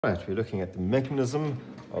Right, we're looking at the mechanism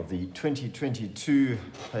of the 2022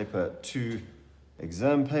 paper 2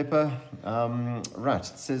 exam paper. Right,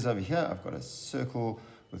 it says over here I've got a circle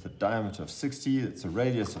with a diameter of 60. It's a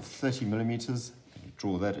radius of 30 millimeters. I'm going to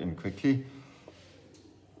draw that in quickly.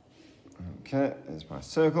 Okay, there's my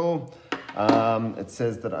circle. It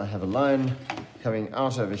says that I have a line coming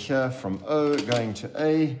out over here from O going to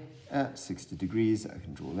A at 60 degrees. I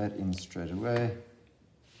can draw that in straight away.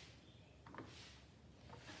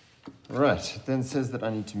 Right, it then says that I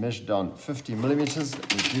need to measure down 50 millimeters.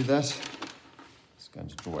 Let me do that. Just going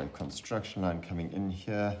to draw a construction line coming in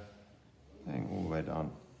here, going all the way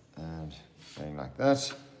down and going like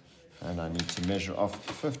that. And I need to measure off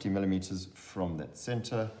 50 millimeters from that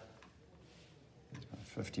center. There's my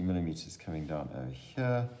 50 millimeters coming down over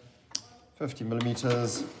here. 50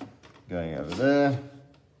 millimeters going over there.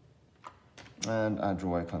 And I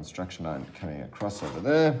draw a construction line coming across over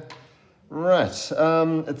there. Right,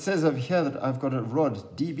 it says over here that I've got a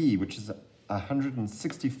rod DB, which is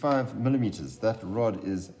 165 millimeters. That rod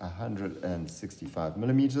is 165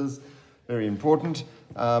 millimeters. Very important.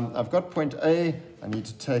 I've got point A. I need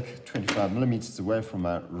to take 25 millimeters away from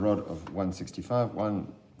my rod of 165.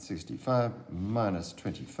 165 minus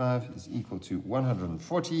 25 is equal to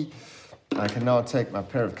 140. I can now take my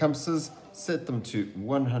pair of compasses, set them to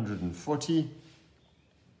 140.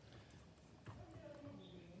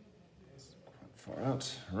 Far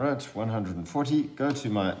out. Right, 140. Go to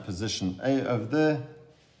my position A over there.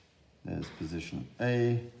 There's position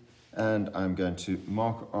A. And I'm going to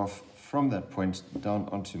mark off from that point down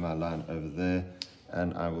onto my line over there.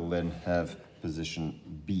 And I will then have position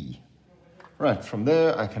B. Right, from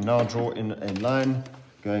there I can now draw in a line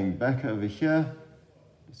going back over here.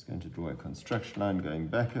 Just going to draw a construction line going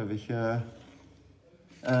back over here.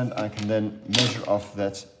 And I can then measure off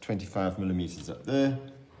that 25 millimeters up there.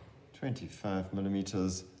 25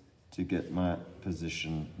 millimeters to get my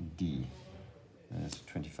position D. There's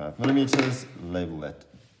 25 millimeters, label that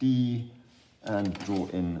D, and draw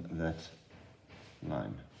in that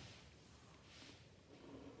line.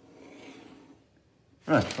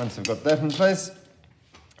 Right, once I've got that in place,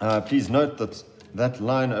 please note that that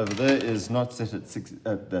line over there is not set at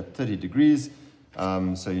 30 degrees,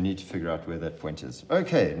 so you need to figure out where that point is.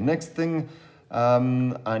 Okay, next thing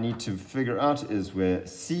I need to figure out is where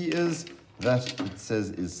C is. That, it says,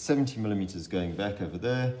 is 70 millimeters going back over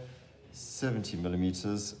there. 70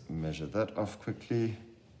 millimeters, measure that off quickly.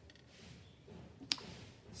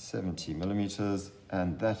 70 millimeters,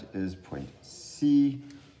 and that is point C.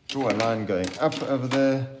 Draw a line going up over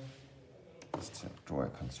there. Just draw a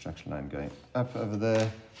construction line going up over there,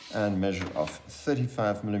 and measure off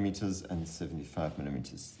 35 millimeters and 75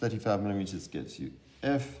 millimeters. 35 millimeters gets you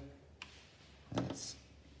F. That's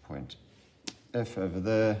point F over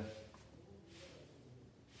there.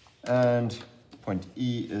 And point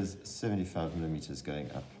E is 75 millimeters going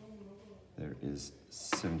up. There is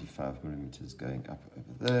 75 millimeters going up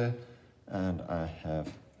over there. And I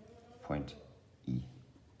have point E.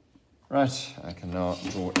 Right, I can now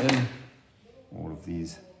draw in all of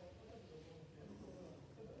these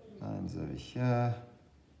lines over here.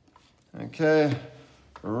 Okay,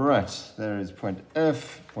 right, there is point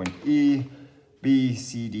F, point E, B,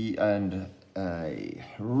 C, D, and A.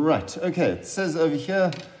 Right, okay, it says over here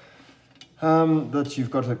that you've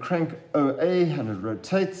got a crank OA and it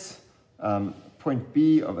rotates. Point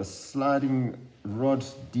B of a sliding rod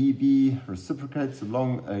DB reciprocates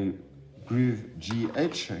along a groove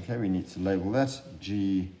GH. Okay, we need to label that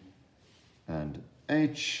G and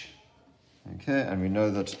H. Okay, and we know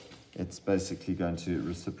that it's basically going to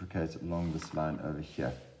reciprocate along this line over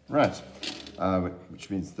here. Right, which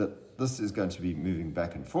means that this is going to be moving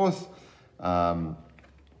back and forth.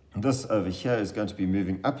 This over here is going to be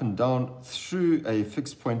moving up and down through a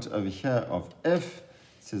fixed point over here of F.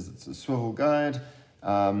 It says it's a swivel guide,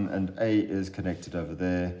 and A is connected over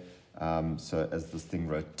there. So as this thing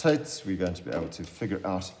rotates, we're going to be able to figure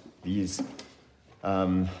out these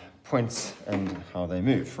points and how they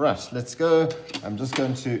move. Right, let's go. I'm just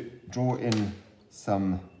going to draw in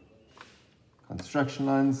some construction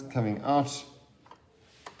lines coming out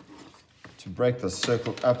to break the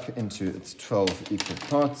circle up into its 12 equal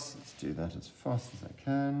parts. Let's do that as fast as I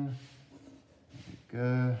can. There we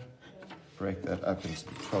go. Break that up into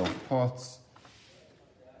the 12 parts.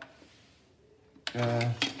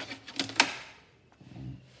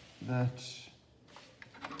 That.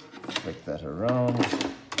 Break that around.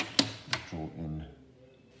 Draw in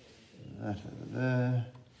that over there.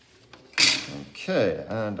 Okay,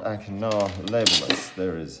 and I can now label this.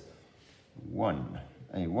 There is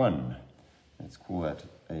A1. Let's call that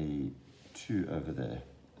A2 over there.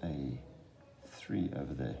 A3. A3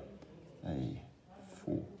 over there,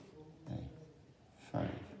 A4, A5,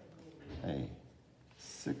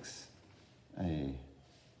 A6,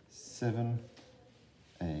 A7,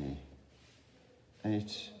 A8,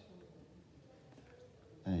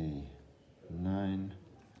 A9,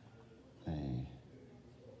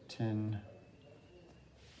 A10,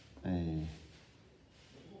 A11,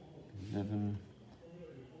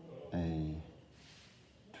 A12.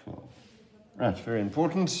 Right, very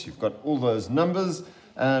important. You've got all those numbers,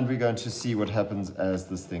 and we're going to see what happens as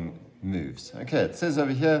this thing moves. Okay, it says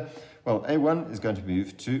over here, well, A1 is going to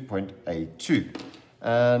move to point A2.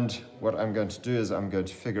 And what I'm going to do is I'm going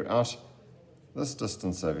to figure out this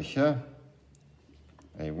distance over here,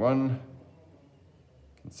 A1. You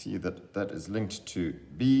can see that that is linked to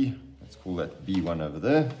B. Let's call that B1 over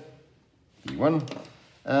there, B1.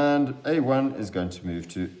 And A1 is going to move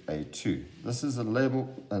to A2. This is a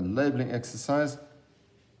labeling exercise.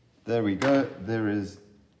 There we go. There is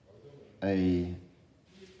a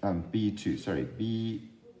B2, sorry,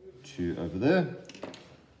 B2 over there.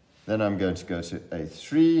 Then I'm going to go to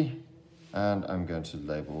A3, and I'm going to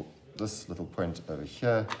label this little point over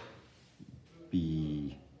here,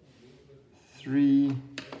 B3.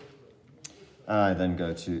 I then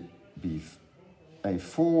go to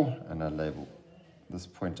A4, and I label this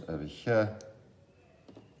point over here,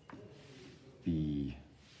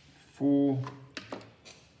 B4,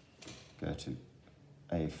 go to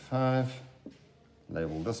A5,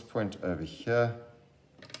 label this point over here,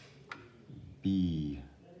 B5,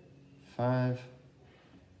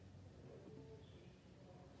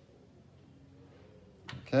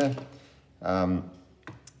 okay,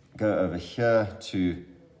 go over here to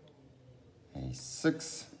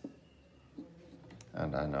A6,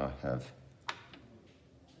 and I now have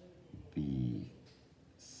B6,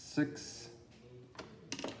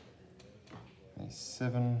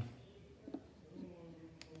 A7,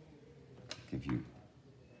 give you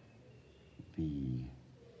B7,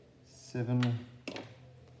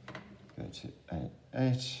 go to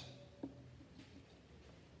A8,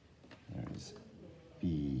 there is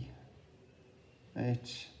B8,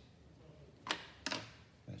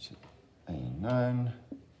 go to A9,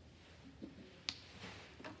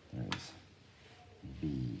 there is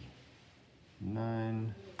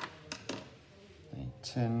B9,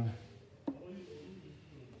 A10,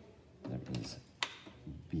 there is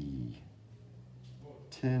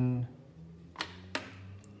B10,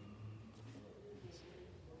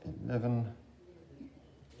 11,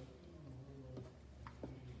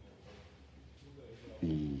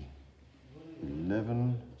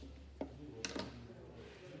 B11,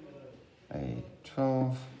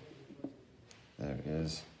 A12, there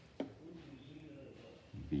is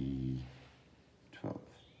B12.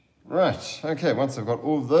 Right, okay, once I've got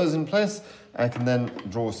all of those in place, I can then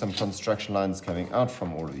draw some construction lines coming out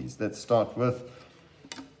from all of these. Let's start with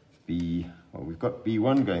well, we've got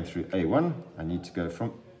B1 going through A1. I need to go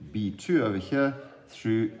from B2 over here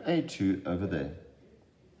through A2 over there.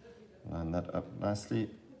 Line that up nicely.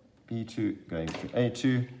 B2 going through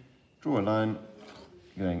A2, draw a line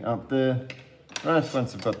going out there. Right,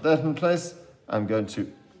 once I've got that in place, I'm going to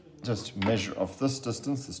just measure off this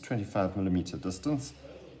distance, this 25mm distance.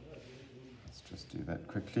 Let's just do that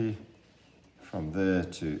quickly. From there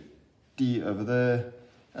to D over there,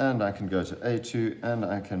 and I can go to A2 and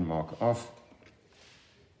I can mark off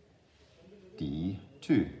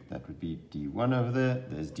D2. That would be D1 over there,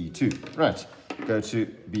 there's D2. Right, go to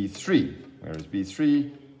B3. Where is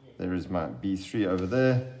B3? There is my B3 over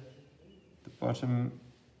there. The bottom,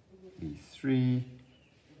 B3,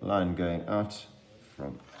 line going out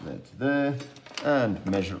from there to there, and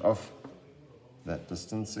measure off that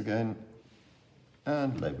distance again,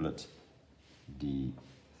 and label it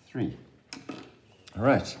D3. All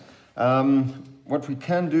right, what we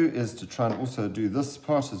can do is to try and also do this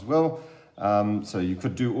part as well. So you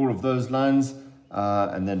could do all of those lines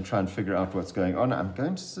and then try and figure out what's going on. I'm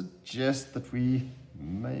going to suggest that we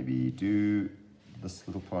maybe do this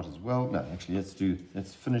little part as well. No, actually,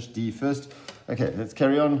 let's finish D first. Okay, let's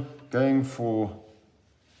carry on going through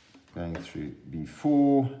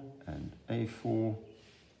B4 and A4.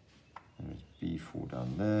 There's B4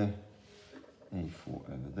 down there, A4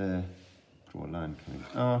 over there. Draw a line coming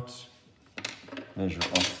out. Measure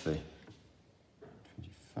off the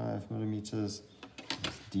 25mm.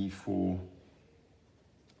 That's D4.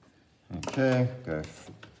 Okay, go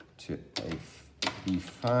to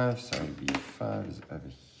B5. Sorry, B5 is over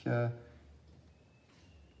here.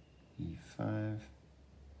 B5.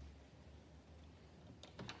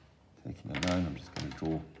 Taking a line, I'm just going to draw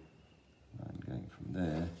a line going from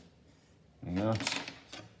there, going out,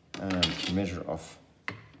 and measure off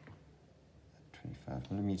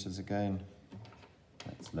 25 millimeters again.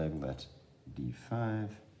 Let's label that D5.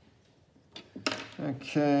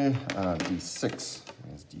 Okay, D6.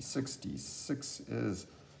 Where's D6? D6 is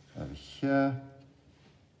over here.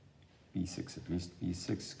 B6 at least.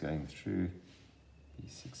 B6 going through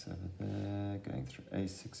B6 over there, going through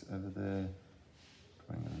A6 over there,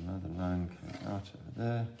 drawing another line coming out over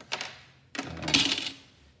there.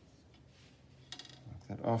 Mark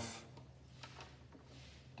that off.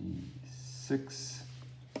 D6.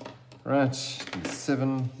 Right,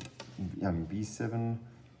 D7, B7.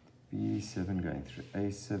 B7 going through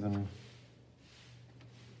A7.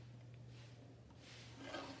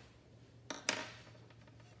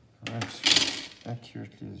 Right, as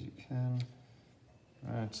accurately as you can.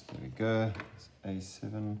 Right, there we go. It's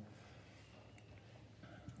A7. And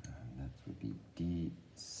that would be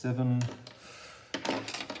D7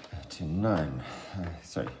 to 9.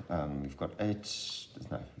 Sorry, we've got 8.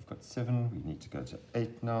 No, we've got 7. We need to go to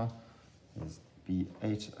 8 now. There's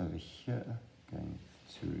B8 over here, going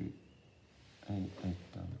through A8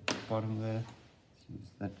 down the bottom there. Let's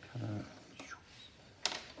use that color.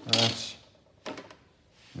 Right.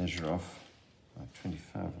 Measure off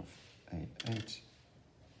 25 of A8. That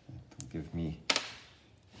will give me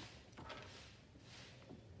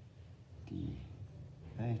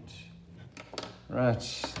D8. Right,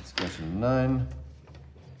 let's go to 9.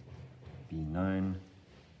 B9.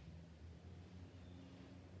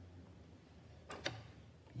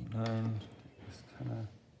 B9, this color.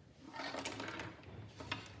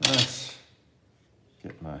 Right,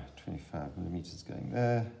 get my 25 millimeters going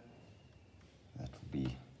there. That will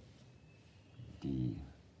be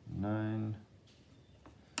D9.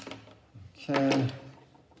 Okay,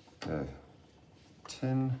 go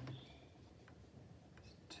 10,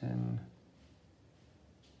 10,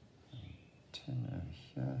 10 over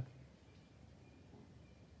here.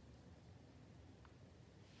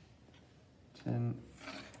 10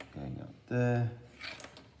 going out there,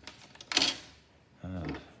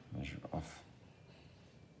 and measure off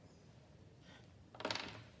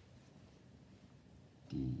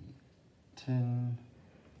D10.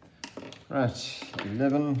 Right,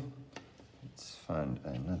 11. Let's find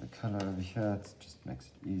another color over here. It just makes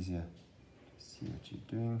it easier to see what you're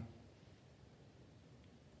doing.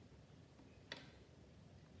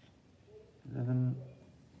 11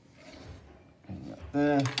 going up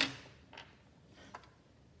there.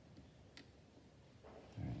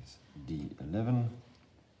 D11,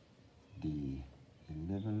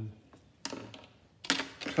 D11,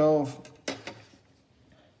 12.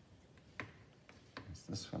 There's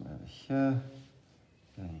this one over here,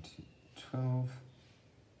 going to 12,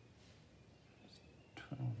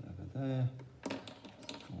 12 over there,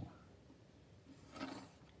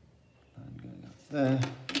 line going up there,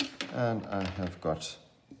 and I have got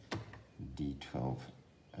D12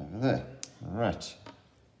 over there. All right.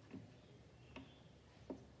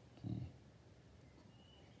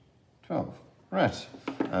 12. Right,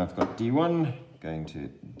 I've got D1, going to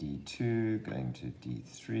D2, going to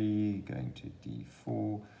D3, going to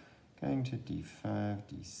D4, going to D5,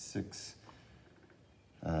 D6,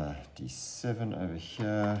 D7 over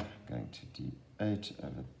here, going to D8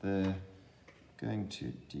 over there, going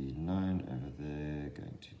to D9 over there,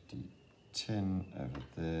 going to D10 over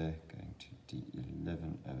there, going to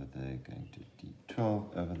D11 over there, going to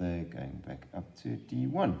D12 over there, going back up to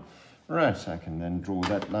D1. Right, I can then draw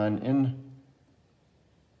that line in.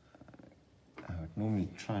 I would normally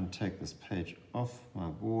try and take this page off my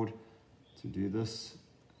board to do this.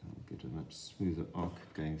 I'll get a much smoother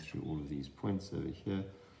arc going through all of these points over here.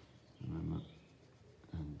 And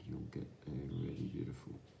you'll get a really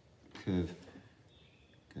beautiful curve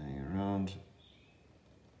going around.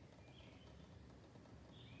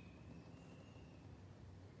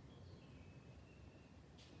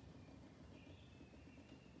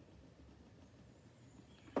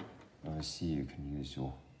 Obviously, you can use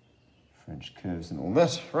your French curves and all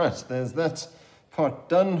that. Right, there's that part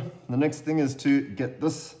done. The next thing is to get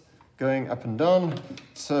this going up and down.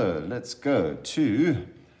 So let's go to,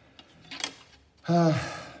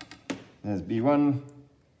 there's B1.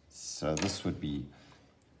 So this would be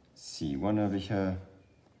C1 over here,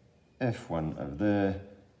 F1 over there,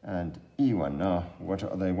 and E1. Now, what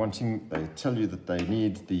are they wanting? They tell you that they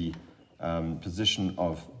need the position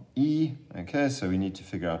of E. Okay, so we need to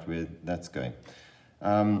figure out where that's going.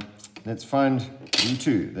 Let's find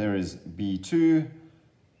B2. There is B2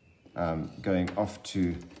 going off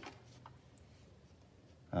to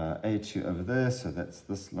A2 over there, so that's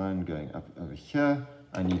this line going up over here.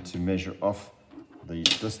 I need to measure off the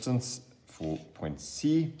distance for point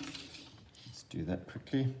C. Let's do that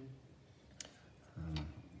quickly.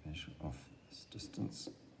 Measure off this distance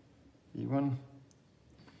B1.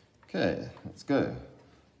 Okay, let's go.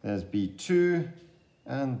 There's B2,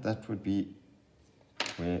 and that would be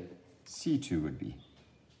where C2 would be.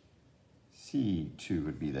 C2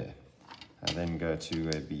 would be there. And then go to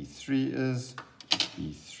where B3 is.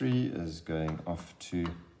 B3 is going off to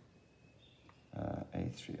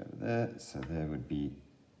A3 over there. So there would be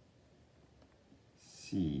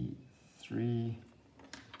C3.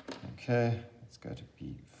 Okay, let's go to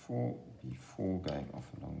B4. B4 going off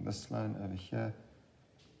along this line over here.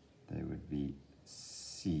 There would be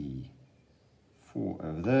C4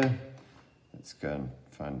 over there. Let's go and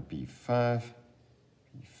find B5.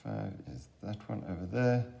 B5 is that one over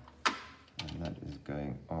there. And that is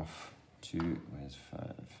going off to, where's 5?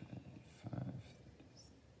 5, that is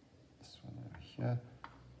this one over here.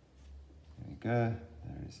 There we go.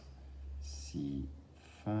 There is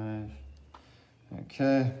C5.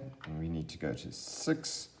 Okay, and we need to go to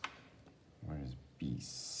 6. Where is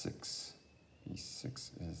B6?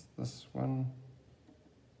 B6 is this one,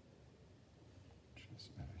 which is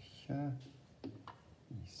over here.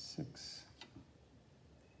 B6.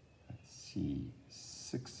 Let's see,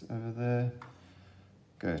 6 over there.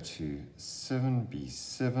 Go to 7,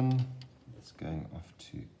 B7. It's going off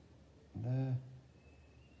to there.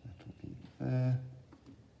 That will be there.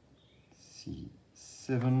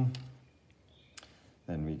 C7.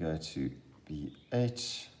 Then we go to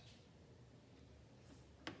B8,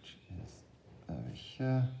 which is over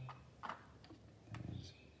here. There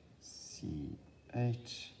is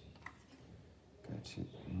C8. Go to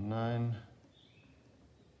 9,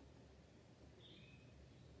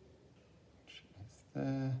 which is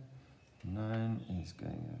there. 9 is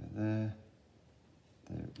going over there.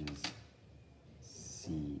 There is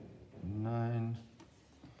C9.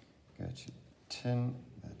 Go to 10,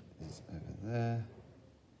 that is over there.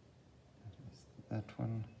 That is that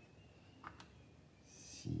one.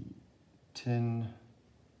 C10. And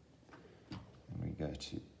we go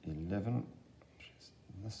to 11, which is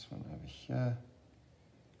this one over here.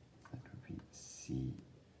 That would be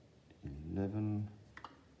C11.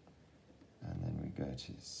 And then we go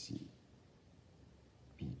to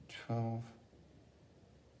B12,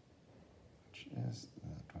 which is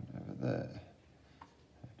that one over there.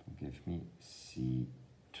 That will give me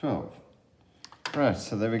C12. Right,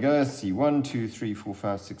 so there we go, C1, 2, 3, 4,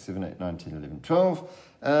 5, 6, 7, 8, 9, 10, 11, 12.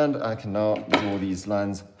 And I can now draw these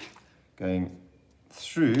lines going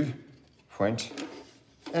through point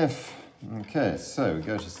F. Okay, so we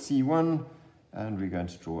go to C1, and we're going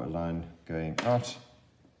to draw a line going out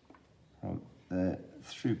from there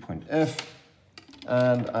through point F.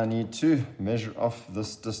 And I need to measure off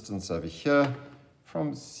this distance over here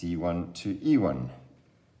from C1 to E1.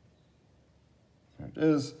 There it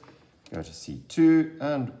is. Go to C2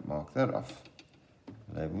 and mark that off.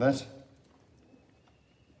 Label that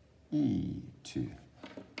E2.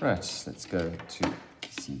 Right, let's go to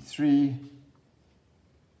C3.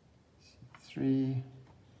 C3,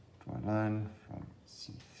 draw a line from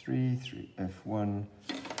C3 through F1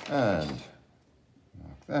 and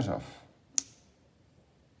mark that off.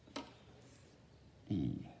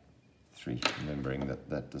 E3, remembering that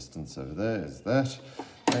that distance over there is that.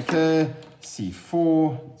 Okay,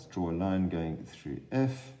 C4, let's draw a line going through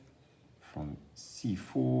F, from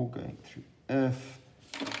C4 going through F,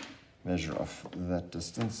 measure off that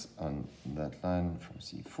distance on that line from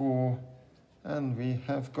C4, and we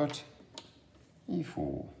have got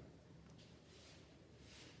E4.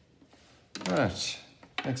 Right,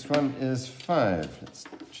 next one is 5. Let's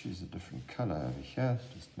choose a different color over here,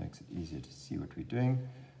 just makes it easier to see what we're doing.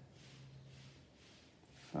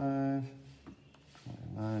 5, draw a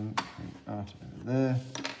line coming out over there,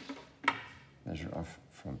 measure off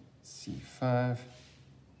from C5,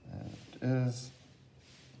 and it is,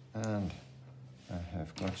 and I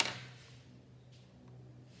have got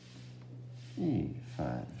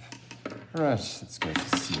E5. Right, let's go to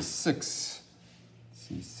C6.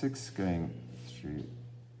 C6 going through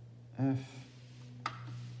F, up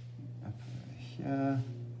over here,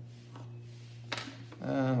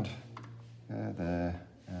 and go there,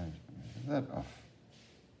 and measure that off.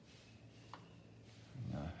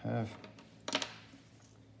 And I have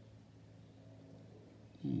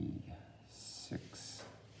E6.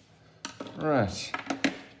 Right,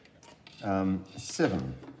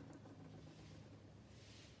 7.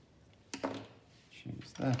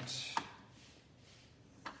 Choose that.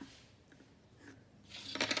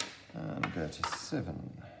 And go to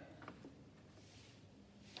 7.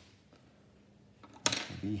 That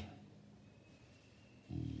will be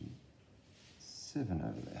E7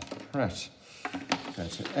 over there. Right, go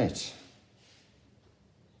to 8.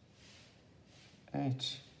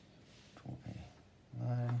 8, draw a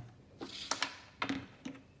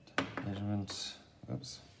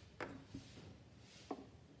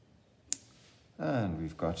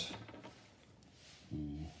we've got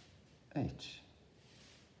E8.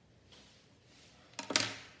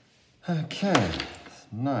 Okay,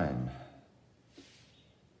 9.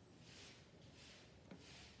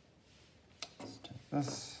 Let's take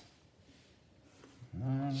this.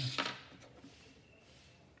 9.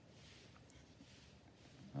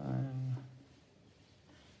 9.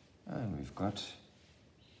 And we've got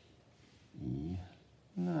E9.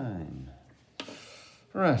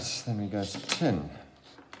 Right, then we go to 10.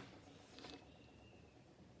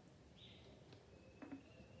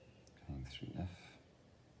 Going through F.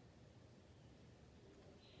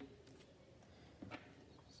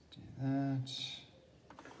 Let's do that.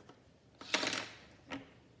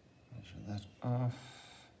 Measure that off.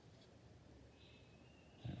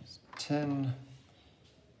 There's 10.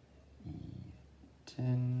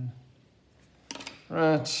 E10.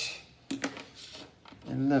 Right.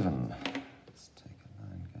 11. Let's take a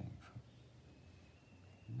line going from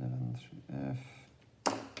 11 through F.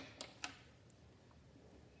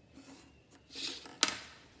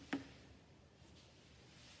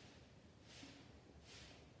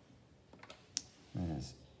 There's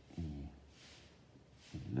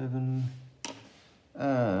E11.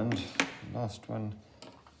 And the last one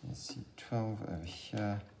is C12 over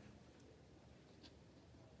here.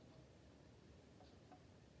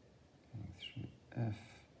 Going through F.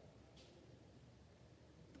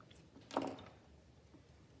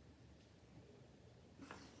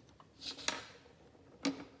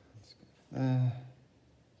 Let's go there.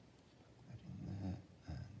 Put that in there,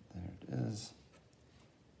 and there it is.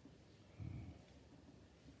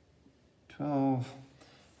 12,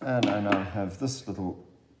 and I now have this little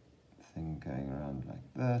thing going around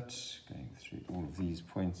like that, going through all of these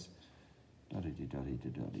points.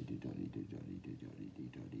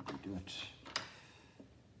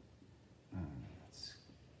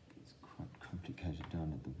 It's quite complicated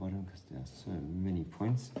down at the bottom because there are so many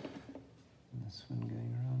points. And this one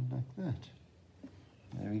going around like that.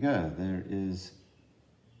 There we go. There is,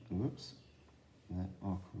 whoops, that,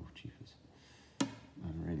 oh cool, cheapers.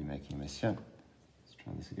 I'm really making a mess here. Let's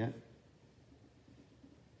try this again.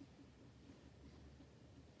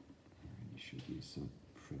 I really should use some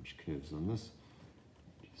French curves on this,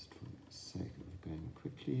 just for the sake of going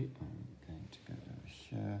quickly. I'm going to go over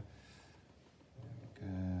here. There we go,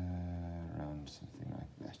 around something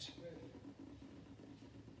like that.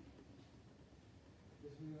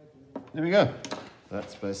 There we go.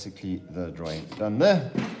 That's basically the drawing done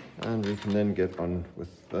there, and we can then get on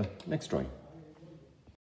with the next drawing.